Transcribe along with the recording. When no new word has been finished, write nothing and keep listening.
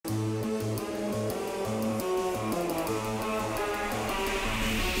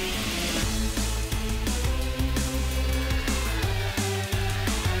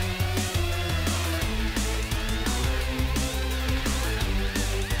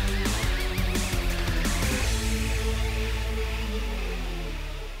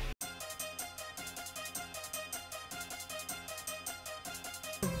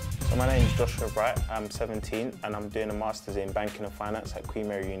My name is Joshua Bright, I'm 17 and I'm doing a Masters in Banking and Finance at Queen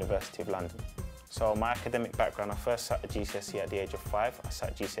University of London. So my academic background, I first sat at GCSE at the age of 5, I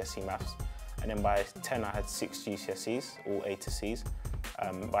sat GCSE Maths, and then by 10 I had 6 GCSEs, all A to Cs.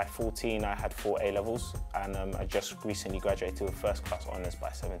 By 14 I had 4 A-levels and I just recently graduated with first class honours by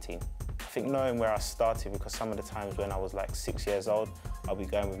 17. I think knowing where I started, because some of the times when I was like 6 years old, I'll be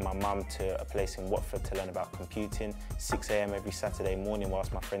going with my mum to a place in Watford to learn about computing, 6 AM every Saturday morning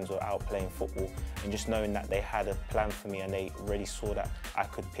whilst my friends were out playing football, and just knowing that they had a plan for me and they already saw that I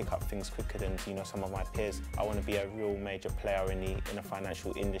could pick up things quicker than some of my peers. I want to be a real major player in the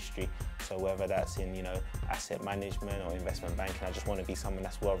financial industry, so whether that's in asset management or investment banking, I just want to be someone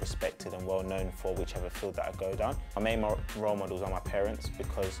that's well respected and well known for whichever field that I go down. My main role models are my parents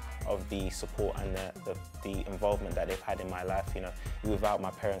because of the support and the involvement that they've had in my life. Without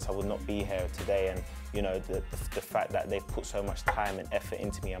my parents I would not be here today, and the fact that they've put so much time and effort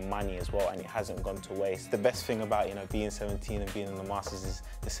into me and money as well, and it hasn't gone to waste. The best thing about being 17 and being in the Masters is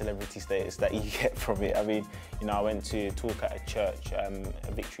the celebrity status that you get from it. I mean, I went to talk at a church,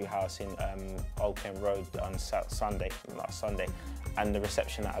 a Victory House in Old Kent Road on last Sunday, and the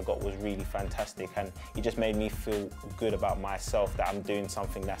reception that I got was really fantastic, and it just made me feel good about myself, that I'm doing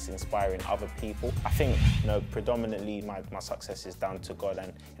something that's inspiring other people. I think predominantly my success is down to God,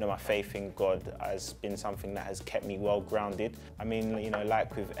 and my faith in God has been something that has kept me well grounded. I mean,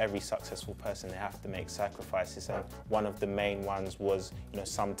 like with every successful person, they have to make sacrifices, and one of the main ones was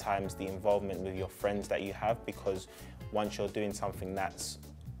sometimes the involvement with your friends that you have, because once you're doing something that's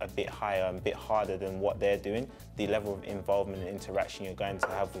a bit higher and a bit harder than what they're doing, the level of involvement and interaction you're going to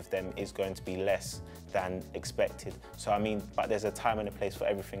have with them is going to be less than expected. So I mean, but there's a time and a place for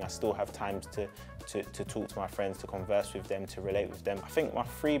everything. I still have times to talk to my friends, to converse with them, to relate with them. I think my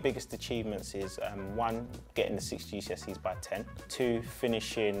 3 biggest achievements is 1, getting the 6 GCSEs by 10, 2,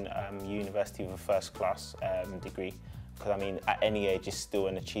 finishing university with a first class degree. Because I mean, at any age is still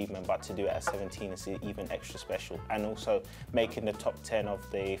an achievement, but to do it at 17 is even extra special. And also making the top 10 of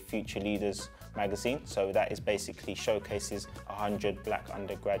the Future Leaders magazine. So that is basically showcases 100 black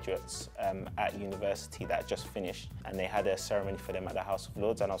undergraduates at university that just finished, and they had a ceremony for them at the House of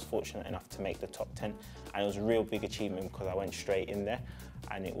Lords, and I was fortunate enough to make the top 10. And it was a real big achievement because I went straight in there,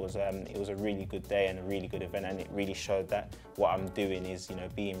 and it was a really good day and a really good event, and it really showed that what I'm doing is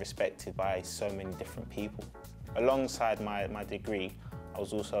being respected by so many different people. Alongside my degree, I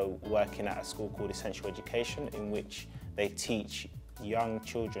was also working at a school called Essential Education, in which they teach young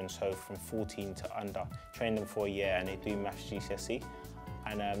children, so from 14 to under, train them for a year, and they do Math GCSE.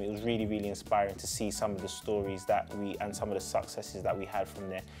 And it was really, really inspiring to see some of the stories and some of the successes that we had from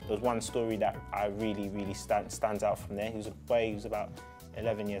there. There was one story that I really stands out from there. He was a boy, he was about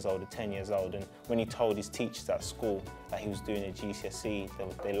 11 years old or 10 years old, and when he told his teachers at school that he was doing a GCSE,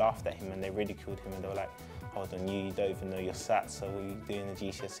 they laughed at him and they ridiculed him, and they were like, hold on, you don't even know your SAT, so what are you doing a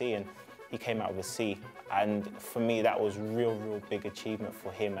GCSE? And he came out with a C, and for me that was a real big achievement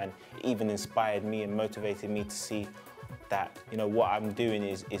for him, and it even inspired me and motivated me to see that what I'm doing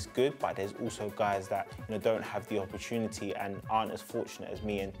is good, but there's also guys that don't have the opportunity and aren't as fortunate as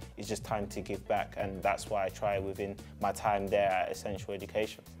me, and it's just time to give back, and that's why I try within my time there at Essential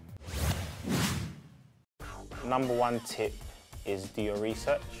Education. Number 1 tip is do your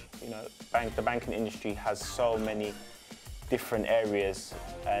research. The banking industry has so many different areas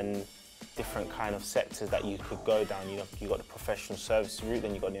and different kind of sectors that you could go down. You've got the professional services route,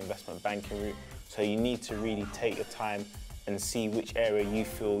 then you've got the investment banking route. So you need to really take your time and see which area you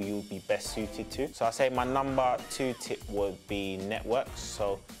feel you'll be best suited to. So I say my number 2 tip would be networks.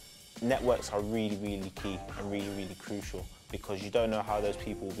 So networks are really key and really crucial, because you don't know how those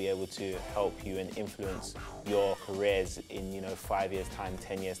people will be able to help you and influence your careers in 5 years time,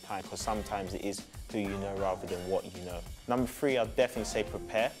 10 years time, because sometimes it is who you know rather than what you know. Number 3, I'd definitely say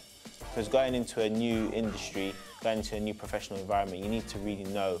prepare, because going into a new industry, going into a new professional environment, you need to really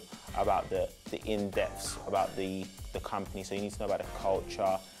know about the in-depths about the company. So you need to know about the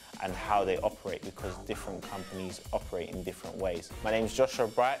culture and how they operate, because different companies operate in different ways. My name is Joshua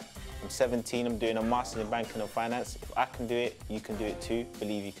Bright, I'm 17, I'm doing a Masters in Banking and Finance. If I can do it, you can do it too.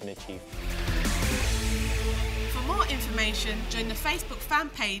 Believe you can achieve. For more information, join the Facebook fan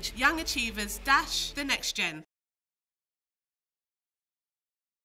page Young Achievers - The Next Gen.